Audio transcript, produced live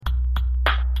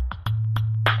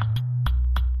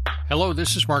Hello,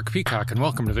 this is Mark Peacock, and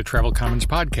welcome to the Travel Commons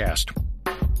Podcast.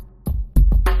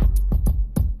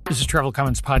 This is Travel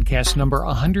Commons Podcast number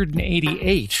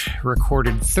 188,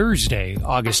 recorded Thursday,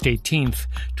 August 18th,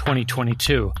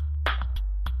 2022.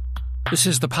 This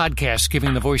is the podcast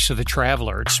giving the voice of the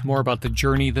traveler. It's more about the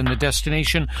journey than the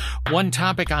destination. One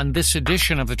topic on this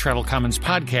edition of the Travel Commons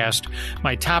Podcast,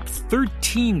 my top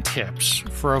 13 tips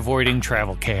for avoiding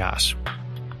travel chaos.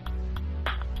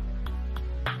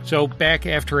 So back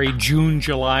after a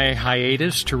June-July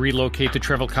hiatus to relocate the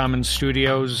Travel Commons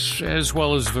studios, as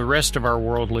well as the rest of our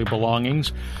worldly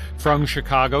belongings, from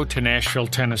Chicago to Nashville,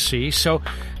 Tennessee. So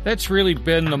that's really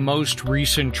been the most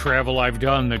recent travel I've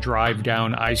done, the drive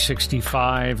down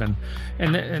I-65,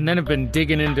 and then I've been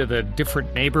digging into the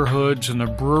different neighborhoods and the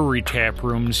brewery tap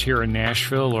rooms here in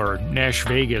Nashville, or Nash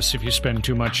Vegas if you spend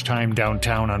too much time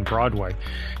downtown on Broadway.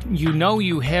 You know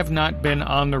you have not been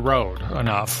on the road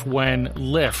enough when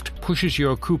Lyft pushes you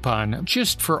a coupon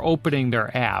just for opening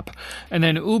their app, and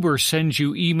then Uber sends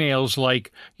you emails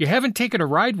like, "You haven't taken a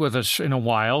ride with us in a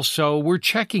while, so we're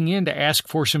checking in to ask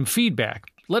for some feedback.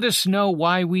 Let us know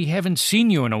why we haven't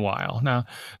seen you in a while." Now,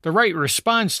 the right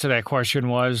response to that question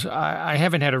was, I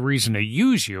haven't had a reason to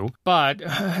use you, but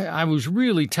I was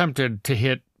really tempted to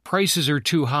hit prices are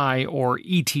too high or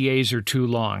ETAs are too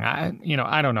long.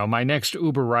 I don't know. My next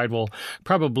Uber ride will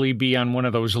probably be on one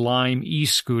of those Lime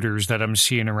e-scooters that I'm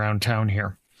seeing around town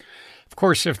here. Of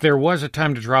course, if there was a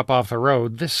time to drop off the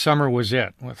road, this summer was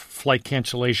it. With flight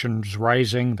cancellations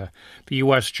rising, the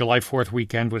U.S. July 4th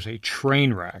weekend was a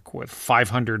train wreck, with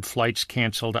 500 flights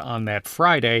canceled on that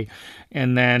Friday,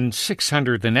 and then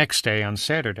 600 the next day on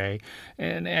Saturday,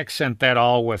 and accent that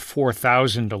all with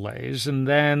 4,000 delays, and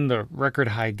then the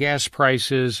record-high gas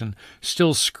prices and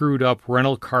still screwed-up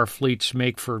rental car fleets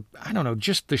make for,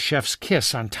 just the chef's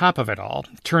kiss on top of it all,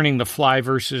 turning the fly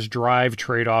versus drive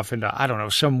trade-off into,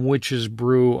 some witch's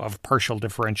brew of partial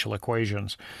differential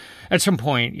equations. At some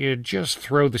point, you just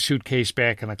throw the suitcase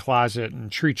back in the closet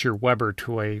and treat your Weber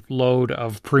to a load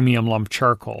of premium lump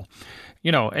charcoal.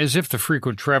 As if the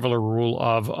frequent traveler rule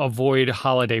of avoid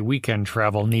holiday weekend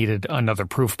travel needed another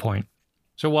proof point.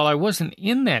 So while I wasn't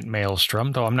in that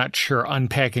maelstrom, though I'm not sure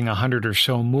unpacking 100 or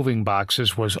so moving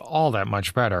boxes was all that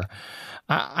much better,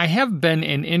 I have been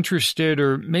an interested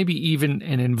or maybe even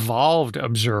an involved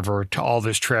observer to all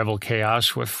this travel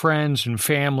chaos, with friends and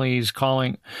family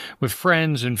calling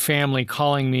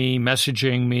me,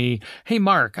 messaging me, "Hey,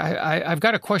 Mark, I've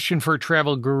got a question for a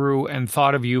travel guru and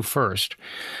thought of you first."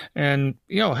 And,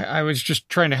 I was just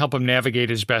trying to help him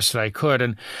navigate as best that I could.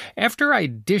 And after I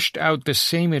dished out the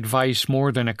same advice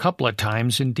more than a couple of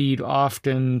times, indeed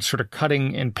often sort of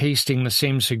cutting and pasting the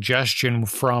same suggestion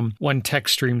from one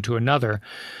text stream to another,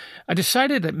 I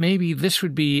decided that maybe this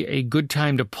would be a good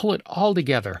time to pull it all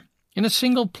together in a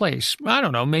single place.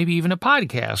 Maybe even a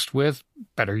podcast with,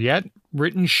 better yet,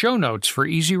 written show notes for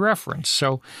easy reference.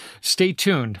 So stay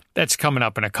tuned. That's coming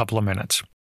up in a couple of minutes.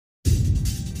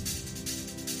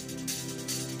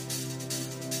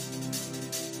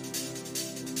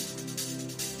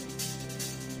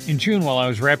 In June, while I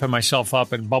was wrapping myself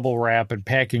up in bubble wrap and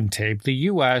packing tape, the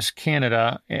U.S.,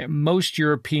 Canada, most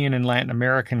European and Latin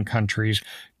American countries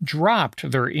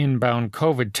dropped their inbound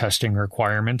COVID testing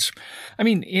requirements.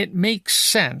 It makes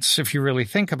sense if you really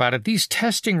think about it. These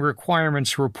testing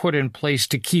requirements were put in place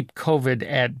to keep COVID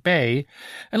at bay.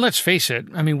 And let's face it,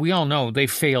 we all know they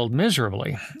failed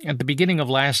miserably. At the beginning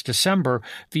of last December,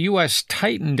 the U.S.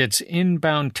 tightened its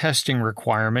inbound testing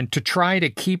requirement to try to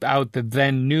keep out the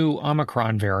then new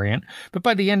Omicron variant. But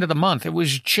by the end of the month, it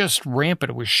was just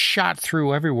rampant. It was shot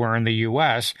through everywhere in the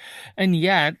U.S. And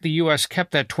yet, the U.S.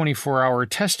 kept that 24-hour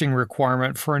testing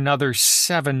requirement for another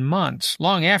 7 months,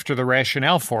 long after the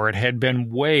rationale for it had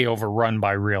been way overrun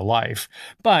by real life.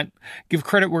 But give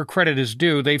credit where credit is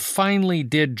due, they finally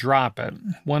did drop it.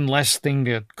 One less thing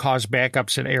to cause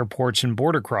backups at airports and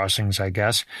border crossings, I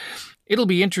guess. It'll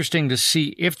be interesting to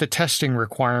see if the testing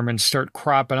requirements start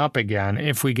cropping up again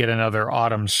if we get another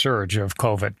autumn surge of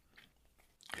COVID.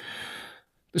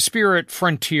 The Spirit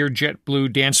Frontier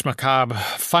JetBlue dance macabre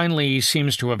finally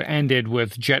seems to have ended,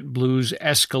 with JetBlue's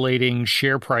escalating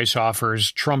share price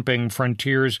offers trumping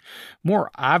Frontier's more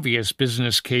obvious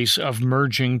business case of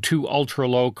merging two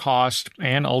ultra-low cost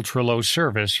and ultra-low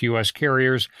service U.S.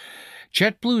 carriers.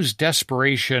 JetBlue's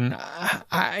desperation,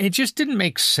 it just didn't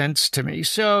make sense to me.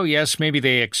 So, yes, maybe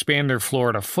they expand their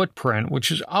Florida footprint,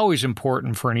 which is always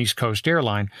important for an East Coast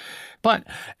airline. But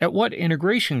at what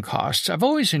integration costs? I've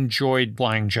always enjoyed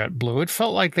flying JetBlue. It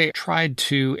felt like they tried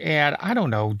to add,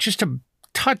 just a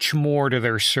touch more to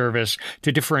their service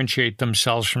to differentiate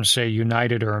themselves from, say,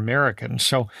 United or American.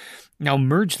 So Now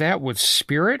merge that with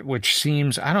Spirit, which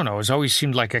seems, I don't know, has always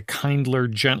seemed like a kindler,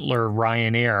 gentler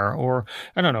Ryanair, or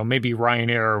I don't know, maybe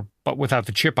Ryanair, but without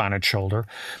the chip on its shoulder.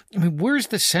 I mean, where's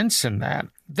the sense in that?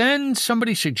 Then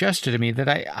somebody suggested to me that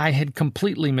I had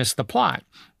completely missed the plot.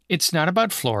 It's not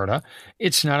about Florida.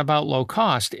 It's not about low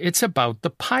cost. It's about the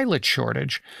pilot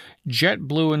shortage.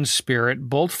 JetBlue and Spirit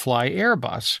both fly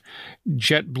Airbus.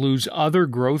 JetBlue's other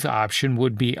growth option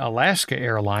would be Alaska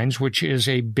Airlines, which is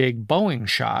a big Boeing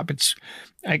shop.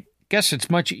 I guess it's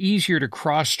much easier to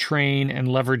cross-train and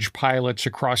leverage pilots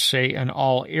across, say, an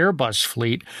all-Airbus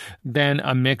fleet than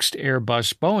a mixed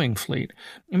Airbus-Boeing fleet.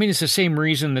 I mean, it's the same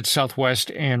reason that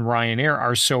Southwest and Ryanair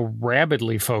are so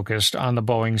rabidly focused on the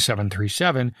Boeing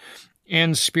 737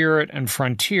 and Spirit and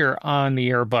Frontier on the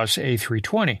Airbus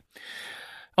A320.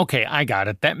 Okay, I got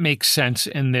it. That makes sense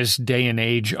in this day and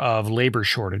age of labor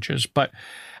shortages, but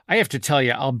I have to tell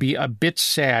you, I'll be a bit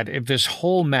sad if this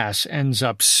whole mess ends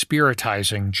up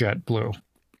spiritizing JetBlue.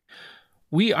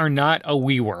 We are not a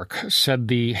WeWork, said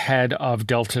the head of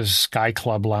Delta's Sky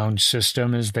Club lounge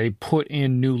system as they put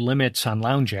in new limits on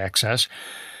lounge access.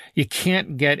 You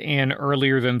can't get in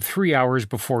earlier than 3 hours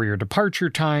before your departure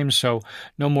time, so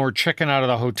no more checking out of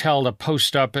the hotel to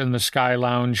post up in the Sky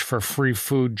Lounge for free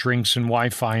food, drinks, and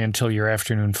Wi-Fi until your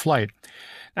afternoon flight.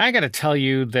 I got to tell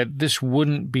you that this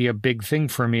wouldn't be a big thing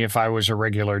for me if I was a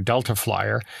regular Delta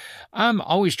flyer. I'm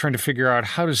always trying to figure out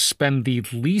how to spend the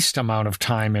least amount of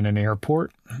time in an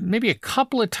airport. Maybe a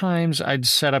couple of times I'd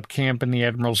set up camp in the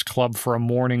Admirals Club for a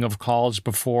morning of calls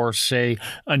before, say,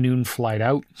 a noon flight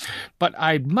out. But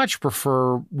I'd much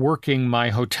prefer working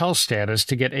my hotel status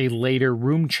to get a later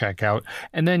room checkout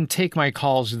and then take my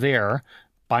calls there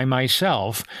by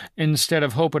myself, instead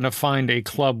of hoping to find a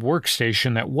club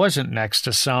workstation that wasn't next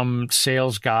to some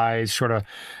sales guy sort of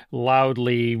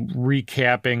loudly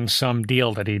recapping some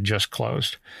deal that he'd just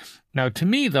closed. Now, to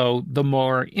me, though, the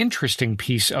more interesting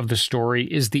piece of the story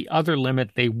is the other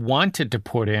limit they wanted to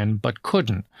put in but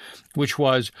couldn't, which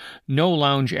was no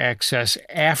lounge access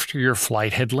after your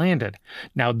flight had landed.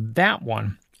 Now, that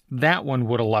one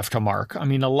would have left a mark. I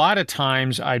mean, a lot of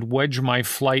times I'd wedge my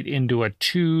flight into a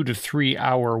 2 to 3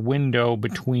 hour window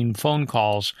between phone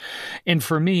calls. And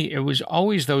for me, it was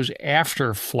always those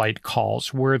after flight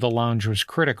calls where the lounge was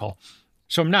critical.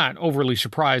 So I'm not overly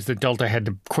surprised that Delta had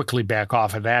to quickly back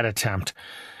off of that attempt.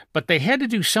 But they had to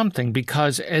do something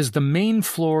because as the main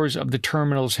floors of the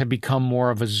terminals have become more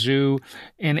of a zoo,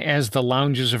 and as the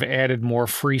lounges have added more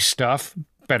free stuff,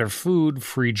 better food,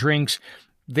 free drinks,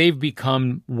 they've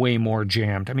become way more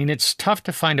jammed. I mean, it's tough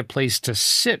to find a place to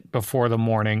sit before the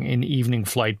morning in evening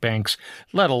flight banks,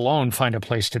 let alone find a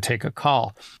place to take a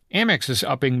call. Amex is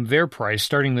upping their price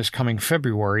starting this coming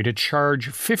February to charge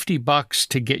 $50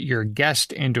 to get your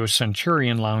guest into a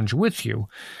Centurion lounge with you.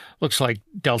 Looks like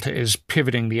Delta is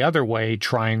pivoting the other way,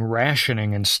 trying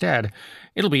rationing instead.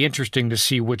 It'll be interesting to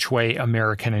see which way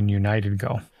American and United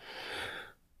go.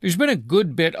 There's been a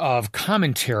good bit of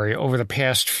commentary over the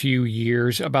past few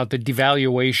years about the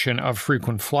devaluation of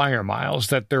frequent flyer miles,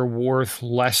 that they're worth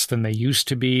less than they used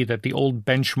to be, that the old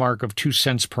benchmark of 2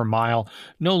 cents per mile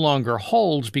no longer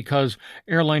holds because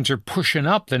airlines are pushing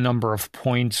up the number of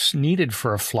points needed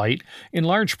for a flight, in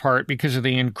large part because of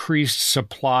the increased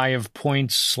supply of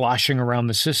points sloshing around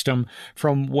the system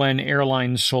from when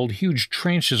airlines sold huge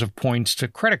tranches of points to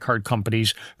credit card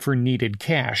companies for needed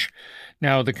cash.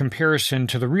 Now, the comparison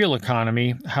to the real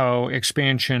economy, how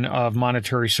expansion of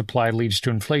monetary supply leads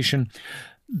to inflation,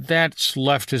 that's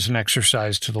left as an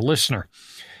exercise to the listener.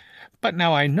 But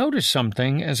now I noticed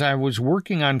something as I was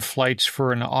working on flights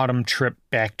for an autumn trip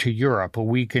back to Europe, a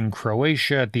week in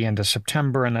Croatia at the end of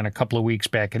September and then a couple of weeks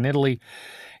back in Italy.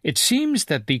 It seems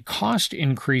that the cost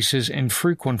increases in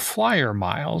frequent flyer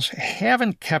miles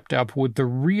haven't kept up with the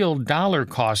real dollar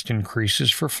cost increases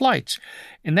for flights,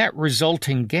 and that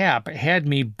resulting gap had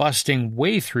me busting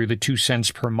way through the 2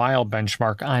 cents per mile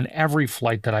benchmark on every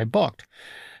flight that I booked.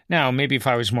 Now, maybe if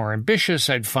I was more ambitious,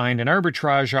 I'd find an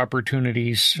arbitrage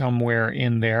opportunity somewhere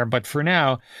in there, but for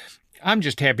now, I'm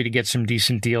just happy to get some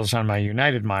decent deals on my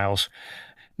United miles.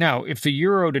 Now, if the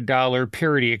euro to dollar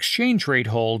parity exchange rate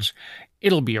holds,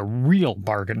 it'll be a real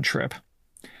bargain trip.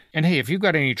 And hey, if you've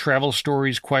got any travel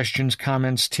stories, questions,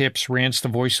 comments, tips, rants, the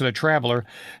voice of the traveler,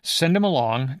 send them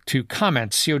along to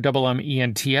comments,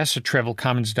 COMMENTS at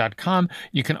travelcommons.com.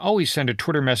 You can always send a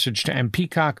Twitter message to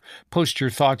MPeacock, post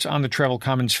your thoughts on the Travel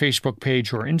Commons Facebook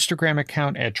page or Instagram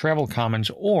account at Travel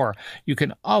Commons, or you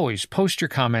can always post your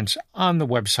comments on the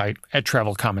website at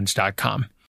travelcommons.com.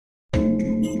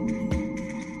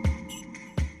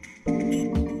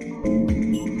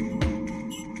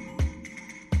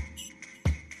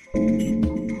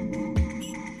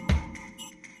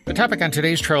 The topic on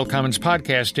today's Travel Commons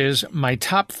podcast is my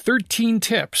top 13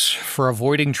 tips for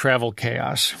avoiding travel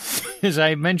chaos. As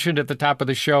I mentioned at the top of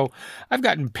the show, I've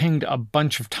gotten pinged a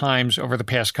bunch of times over the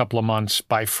past couple of months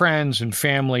by friends and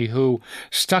family who,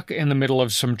 stuck in the middle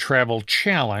of some travel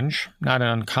challenge, not an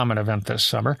uncommon event this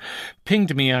summer,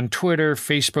 pinged me on Twitter,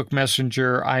 Facebook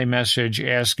Messenger, iMessage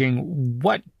asking,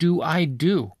 "What do I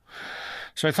do?"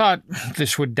 So I thought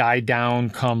this would die down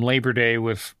come Labor Day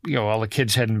with, all the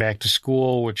kids heading back to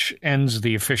school, which ends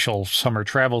the official summer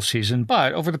travel season.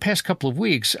 But over the past couple of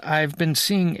weeks, I've been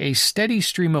seeing a steady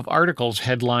stream of articles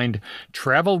headlined,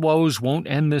 "Travel Woes Won't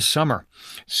End This Summer,"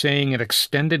 saying an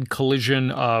extended collision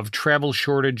of travel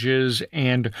shortages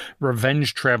and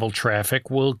revenge travel traffic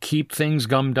will keep things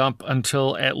gummed up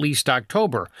until at least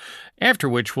October, after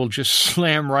which we'll just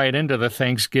slam right into the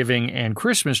Thanksgiving and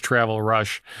Christmas travel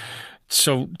rush.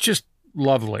 So just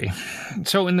lovely.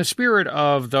 So in the spirit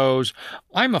of those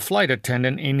 "I'm a flight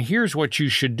attendant and here's what you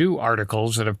should do"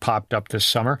 articles that have popped up this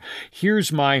summer,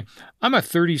 here's my "I'm a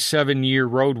 37-year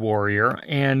road warrior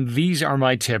and these are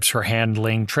my tips for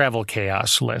handling travel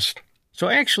chaos" list. So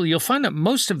actually, you'll find that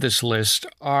most of this list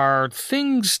are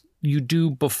things you do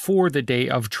before the day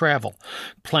of travel.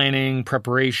 Planning,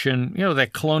 preparation,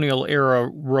 that colonial-era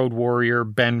road warrior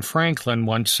Ben Franklin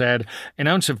once said, "An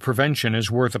ounce of prevention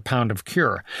is worth a pound of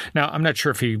cure." Now, I'm not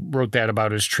sure if he wrote that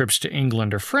about his trips to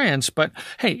England or France, but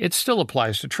hey, it still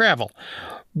applies to travel.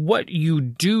 What you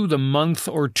do the month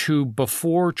or two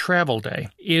before travel day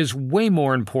is way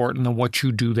more important than what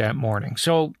you do that morning.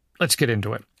 So let's get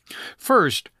into it.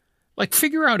 First,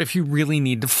 figure out if you really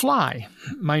need to fly.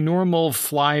 My normal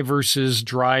fly versus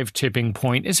drive tipping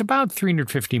point is about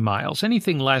 350 miles.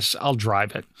 Anything less, I'll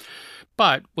drive it.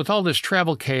 But with all this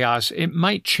travel chaos, it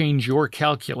might change your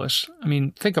calculus. I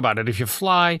mean, think about it. If you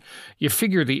fly, you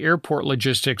figure the airport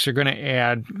logistics are going to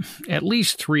add at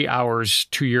least 3 hours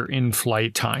to your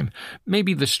in-flight time.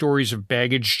 Maybe the stories of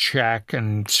baggage check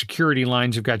and security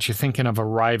lines have got you thinking of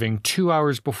arriving 2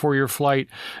 hours before your flight.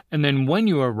 And then when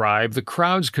you arrive, the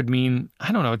crowds could mean,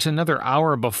 it's another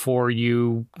hour before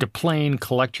you deplane,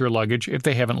 collect your luggage if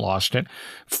they haven't lost it,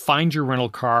 find your rental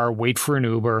car, wait for an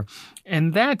Uber.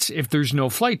 And that's if there's no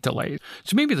flight delay.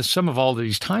 So maybe the sum of all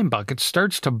these time buckets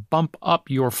starts to bump up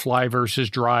your fly versus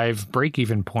drive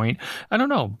break-even point. I don't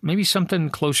know, maybe something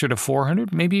closer to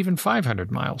 400, maybe even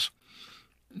 500 miles.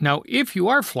 Now, if you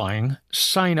are flying,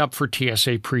 sign up for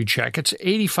TSA PreCheck. It's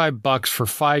 $85 for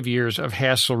 5 years of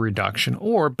hassle reduction.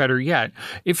 Or, better yet,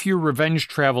 if your revenge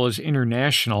travel is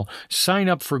international, sign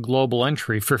up for Global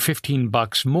Entry for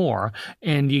 $15 more,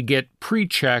 and you get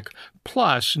PreCheck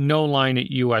plus no line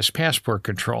at U.S. passport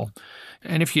control.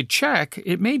 And if you check,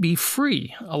 it may be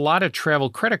free. A lot of travel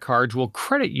credit cards will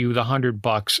credit you the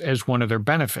 $100 as one of their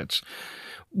benefits.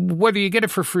 Whether you get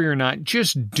it for free or not,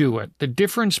 just do it. The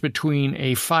difference between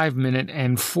a 5-minute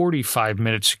and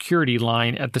 45-minute security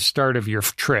line at the start of your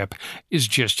trip is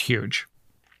just huge.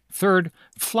 Third,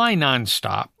 fly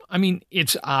nonstop. I mean,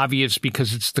 it's obvious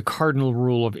because it's the cardinal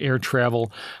rule of air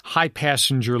travel. High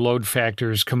passenger load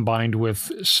factors combined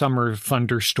with summer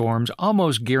thunderstorms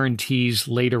almost guarantees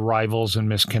late arrivals and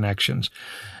missed connections.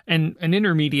 And an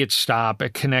intermediate stop, a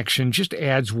connection, just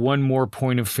adds one more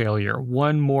point of failure,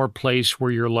 one more place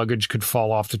where your luggage could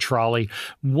fall off the trolley,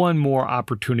 one more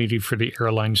opportunity for the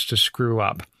airlines to screw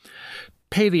up.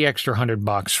 Pay the extra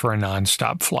 $100 for a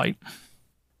nonstop flight.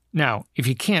 Now, if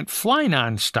you can't fly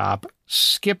nonstop,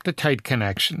 skip the tight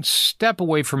connections. Step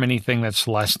away from anything that's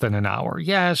less than an hour.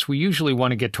 Yes, we usually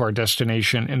want to get to our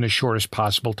destination in the shortest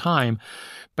possible time,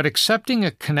 but accepting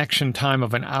a connection time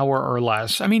of an hour or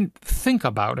less, think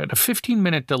about it. A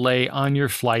 15-minute delay on your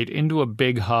flight into a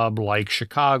big hub like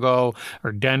Chicago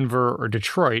or Denver or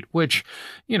Detroit, which,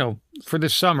 for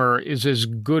this summer is as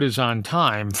good as on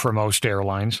time for most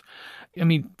airlines.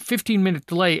 15-minute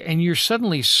delay, and you're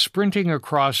suddenly sprinting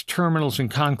across terminals and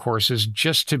concourses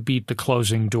just to beat the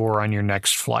closing door on your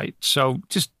next flight. So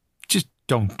just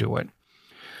don't do it.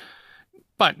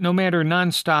 But no matter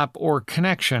nonstop or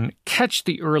connection, catch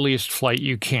the earliest flight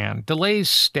you can. Delays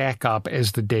stack up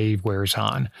as the day wears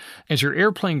on. As your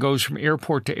airplane goes from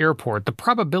airport to airport, the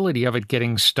probability of it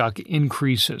getting stuck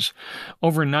increases.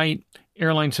 Overnight,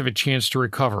 airlines have a chance to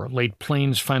recover. Late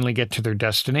planes finally get to their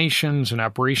destinations, and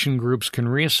operation groups can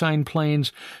reassign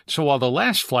planes. So while the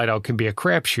last flight out can be a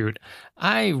crapshoot,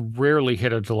 I rarely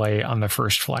hit a delay on the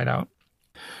first flight out.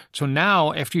 So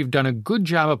now, after you've done a good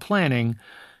job of planning,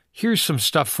 here's some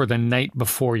stuff for the night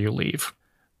before you leave.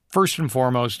 First and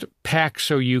foremost, pack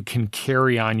so you can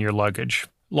carry on your luggage.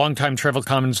 Longtime Travel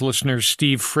Commons listener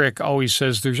Steve Frick always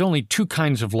says there's only two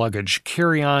kinds of luggage,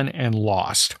 carry-on and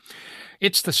lost.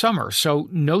 It's the summer, so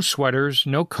no sweaters,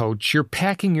 no coats. You're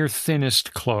packing your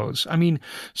thinnest clothes. I mean,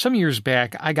 some years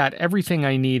back, I got everything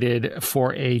I needed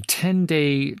for a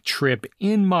 10-day trip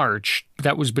in March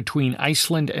that was between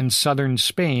Iceland and southern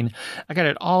Spain. I got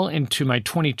it all into my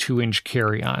 22-inch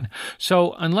carry-on.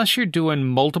 So unless you're doing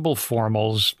multiple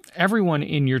formals, everyone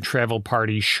in your travel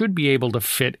party should be able to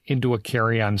fit into a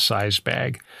carry-on size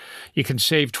bag. You can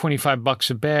save $25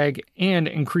 a bag and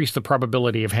increase the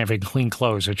probability of having clean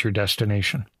clothes at your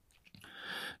destination.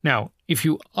 Now, if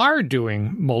you are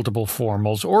doing multiple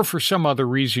formals or for some other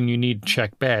reason you need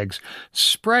checked bags,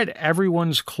 spread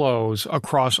everyone's clothes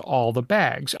across all the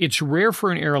bags. It's rare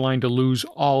for an airline to lose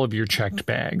all of your checked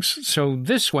bags. So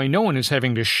this way, no one is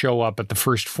having to show up at the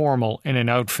first formal in an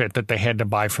outfit that they had to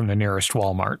buy from the nearest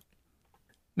Walmart.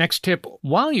 Next tip,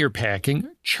 while you're packing,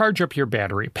 charge up your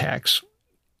battery packs.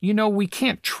 You know, we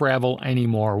can't travel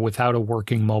anymore without a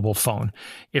working mobile phone.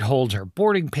 It holds our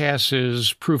boarding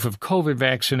passes, proof of COVID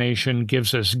vaccination,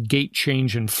 gives us gate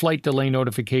change and flight delay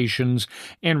notifications,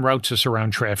 and routes us around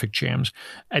traffic jams.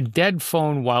 A dead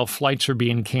phone while flights are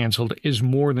being canceled is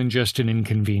more than just an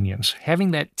inconvenience. Having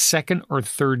that second or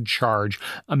third charge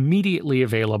immediately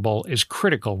available is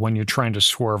critical when you're trying to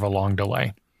swerve a long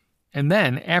delay. And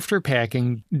then, after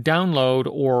packing, download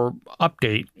or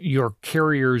update your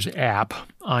carrier's app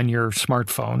on your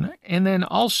smartphone, and then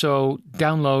also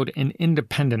download an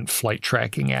independent flight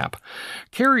tracking app.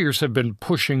 Carriers have been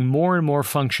pushing more and more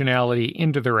functionality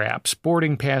into their apps: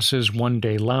 boarding passes,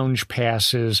 one-day lounge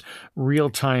passes,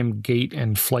 real-time gate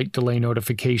and flight delay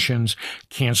notifications,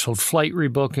 canceled flight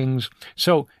rebookings.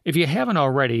 So, if you haven't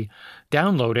already,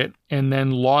 download it and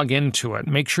then log into it.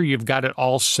 Make sure you've got it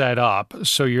all set up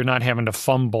so you're not having to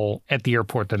fumble at the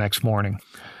airport the next morning.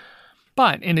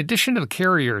 But in addition to the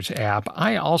carrier's app,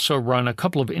 I also run a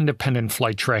couple of independent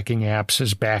flight tracking apps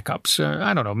as backups.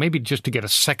 I don't know, maybe just to get a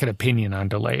second opinion on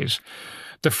delays.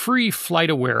 The free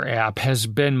FlightAware app has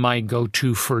been my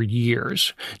go-to for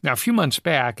years. Now, a few months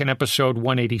back, in episode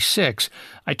 186,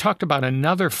 I talked about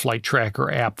another flight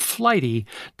tracker app, Flighty,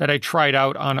 that I tried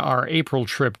out on our April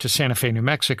trip to Santa Fe, New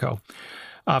Mexico.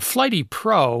 Flighty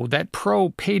Pro, that Pro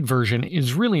paid version,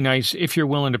 is really nice if you're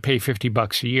willing to pay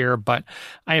 $50 a year, but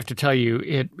I have to tell you,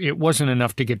 it wasn't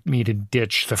enough to get me to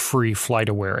ditch the free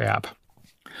FlightAware app.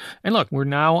 And look, we're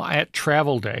now at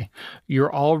travel day.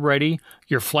 You're all ready.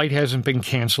 Your flight hasn't been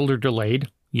canceled or delayed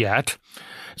yet.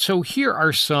 So here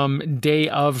are some day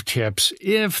of tips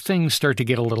if things start to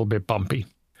get a little bit bumpy.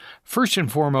 First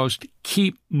and foremost,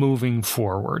 keep moving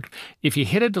forward. If you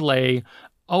hit a delay,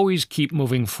 always keep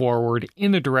moving forward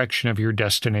in the direction of your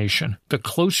destination. The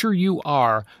closer you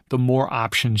are, the more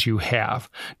options you have.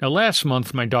 Now, last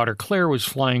month, my daughter Claire was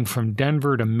flying from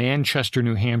Denver to Manchester,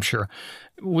 New Hampshire,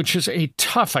 which is a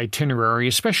tough itinerary,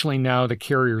 especially now the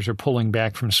carriers are pulling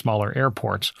back from smaller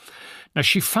airports. Now,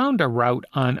 she found a route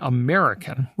on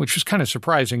American, which was kind of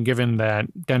surprising given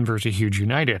that Denver's a huge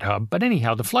United hub. But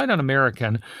anyhow, the flight on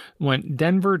American went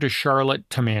Denver to Charlotte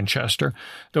to Manchester,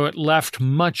 though it left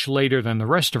much later than the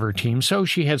rest of her team, so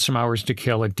she had some hours to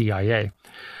kill at DIA.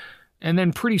 And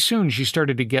then pretty soon she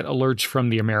started to get alerts from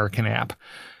the American app.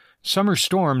 Summer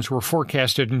storms were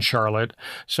forecasted in Charlotte,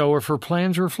 so if her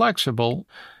plans were flexible...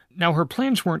 Now, her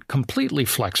plans weren't completely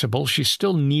flexible. She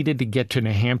still needed to get to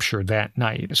New Hampshire that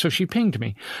night, so she pinged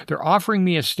me. They're offering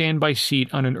me a standby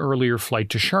seat on an earlier flight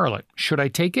to Charlotte. Should I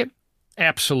take it?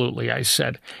 Absolutely, I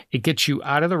said. It gets you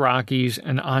out of the Rockies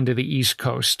and onto the East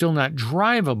Coast. Still not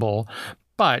drivable,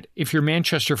 but if your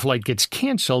Manchester flight gets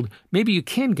canceled, maybe you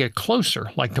can get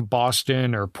closer, like to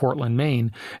Boston or Portland,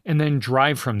 Maine, and then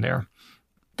drive from there.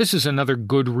 This is another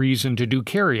good reason to do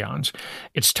carry-ons.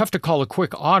 It's tough to call a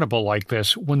quick audible like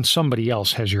this when somebody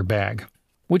else has your bag.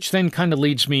 Which then kind of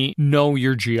leads me, know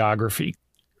your geography.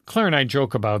 Claire and I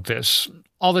joke about this.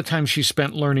 All the time she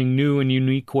spent learning new and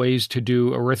unique ways to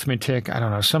do arithmetic. I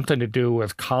don't know, something to do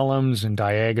with columns and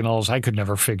diagonals. I could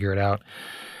never figure it out.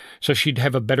 So she'd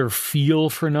have a better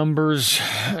feel for numbers.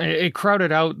 It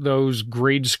crowded out those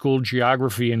grade school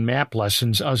geography and map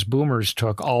lessons us boomers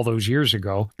took all those years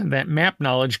ago. That map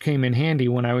knowledge came in handy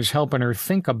when I was helping her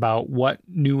think about what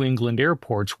New England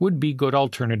airports would be good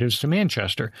alternatives to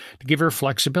Manchester to give her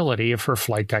flexibility if her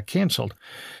flight got canceled.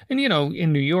 And, you know,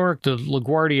 in New York, the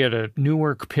LaGuardia to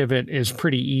Newark pivot is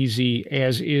pretty easy,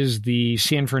 as is the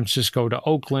San Francisco to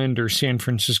Oakland or San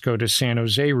Francisco to San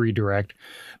Jose redirect.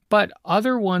 But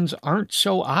other ones aren't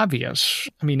so obvious.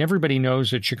 I mean, everybody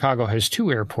knows that Chicago has two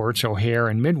airports, O'Hare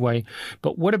and Midway,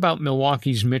 but what about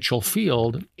Milwaukee's Mitchell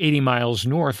Field, 80 miles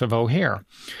north of O'Hare?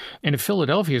 And if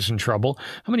Philadelphia's in trouble,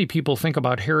 how many people think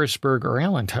about Harrisburg or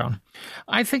Allentown?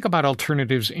 I think about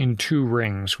alternatives in two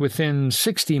rings within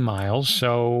 60 miles,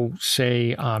 so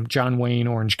say John Wayne,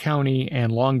 Orange County,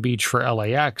 and Long Beach for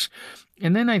LAX.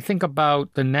 And then I think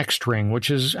about the next ring, which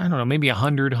is, I don't know, maybe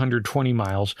 100, 120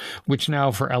 miles, which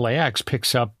now for LAX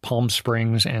picks up Palm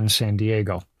Springs and San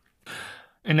Diego.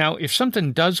 And now, if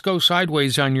something does go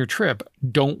sideways on your trip,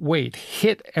 don't wait.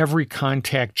 Hit every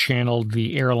contact channel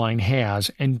the airline has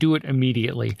and do it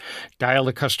immediately. Dial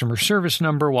the customer service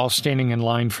number while standing in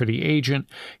line for the agent.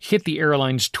 Hit the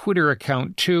airline's Twitter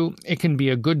account, too. It can be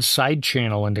a good side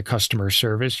channel into customer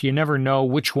service. You never know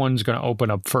which one's going to open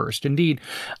up first. Indeed,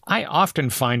 I often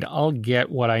find I'll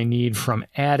get what I need from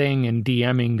adding and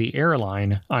DMing the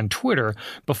airline on Twitter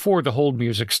before the hold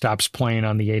music stops playing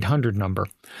on the 800 number.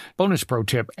 Bonus pro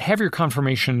tip, have your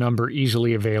confirmation number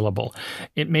easily available.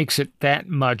 It makes it that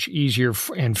much easier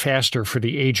and faster for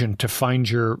the agent to find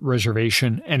your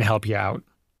reservation and help you out.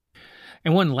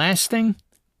 And one last thing,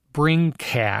 bring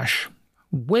cash.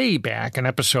 Way back in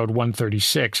episode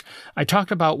 136, I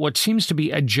talked about what seems to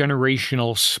be a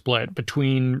generational split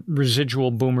between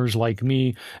residual boomers like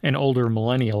me and older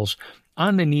millennials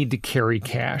on the need to carry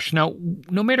cash. Now,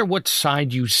 no matter what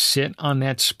side you sit on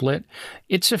that split,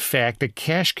 it's a fact that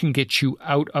cash can get you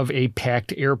out of a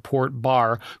packed airport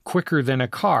bar quicker than a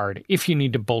card if you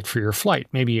need to bolt for your flight.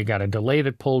 Maybe you got a delay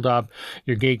that pulled up,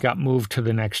 your gate got moved to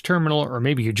the next terminal, or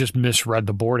maybe you just misread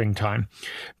the boarding time.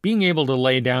 Being able to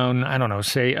lay down, I don't know,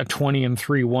 say a 20 and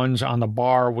 3 ones on the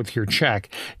bar with your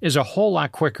check is a whole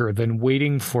lot quicker than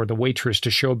waiting for the waitress to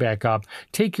show back up,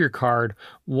 take your card,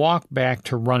 walk back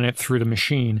to run it through the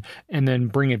machine, and then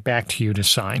bring it back to you to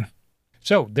sign.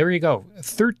 So there you go.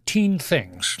 13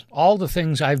 things. All the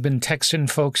things I've been texting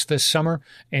folks this summer,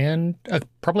 and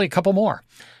probably a couple more.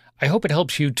 I hope it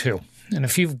helps you too. And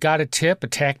if you've got a tip, a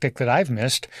tactic that I've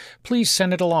missed, please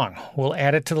send it along. We'll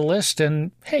add it to the list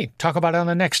and, hey, talk about it on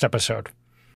the next episode.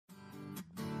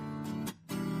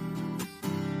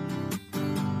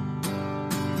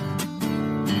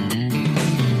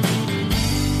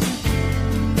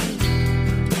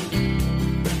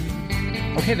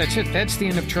 Okay, that's it. That's the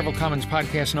end of Travel Commons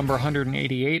podcast number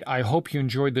 188. I hope you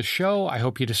enjoyed the show. I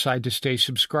hope you decide to stay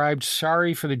subscribed.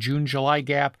 Sorry for the June-July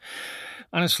gap.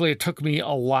 Honestly, it took me a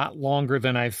lot longer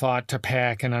than I thought to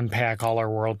pack and unpack all our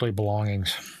worldly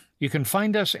belongings. You can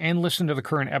find us and listen to the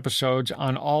current episodes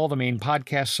on all the main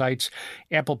podcast sites,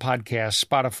 Apple Podcasts,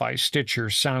 Spotify, Stitcher,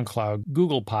 SoundCloud,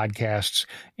 Google Podcasts,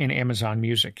 and Amazon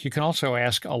Music. You can also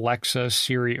ask Alexa,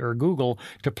 Siri, or Google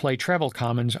to play Travel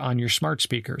Commons on your smart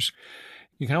speakers.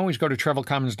 You can always go to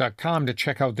travelcommons.com to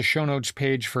check out the show notes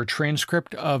page for a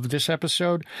transcript of this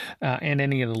episode and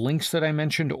any of the links that I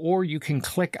mentioned, or you can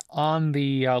click on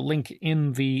the link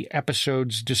in the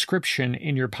episode's description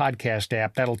in your podcast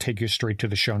app. That'll take you straight to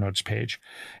the show notes page.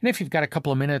 And if you've got a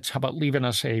couple of minutes, how about leaving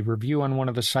us a review on one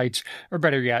of the sites, or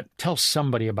better yet, tell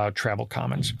somebody about Travel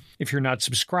Commons. If you're not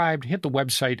subscribed, hit the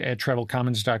website at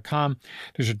travelcommons.com.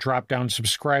 There's a drop-down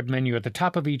subscribe menu at the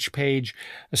top of each page,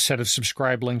 a set of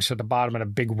subscribe links at the bottom, and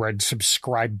a big red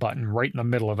subscribe button right in the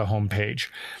middle of the homepage.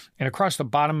 And across the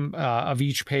bottom of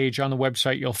each page on the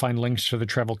website, you'll find links to the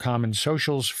Travel Commons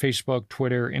socials, Facebook,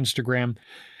 Twitter, Instagram.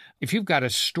 If you've got a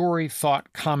story,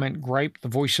 thought, comment, gripe, the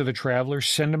voice of the traveler,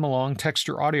 send them along, text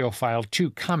or audio file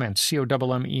to comments,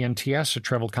 COMMENTS at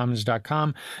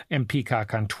travelcommons.com, and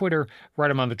Peacock on Twitter. Write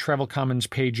them on the Travel Commons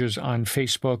pages on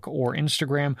Facebook or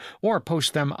Instagram, or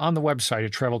post them on the website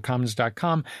at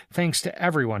travelcommons.com. Thanks to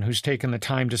everyone who's taken the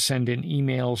time to send in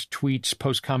emails, tweets,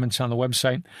 post comments on the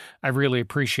website. I really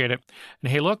appreciate it.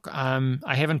 And hey, look,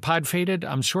 I haven't pod faded.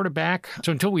 I'm sort of back.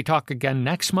 So until we talk again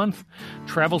next month,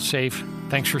 travel safe.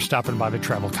 Thanks for stopping by the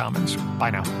Travel Commons. Bye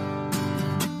now.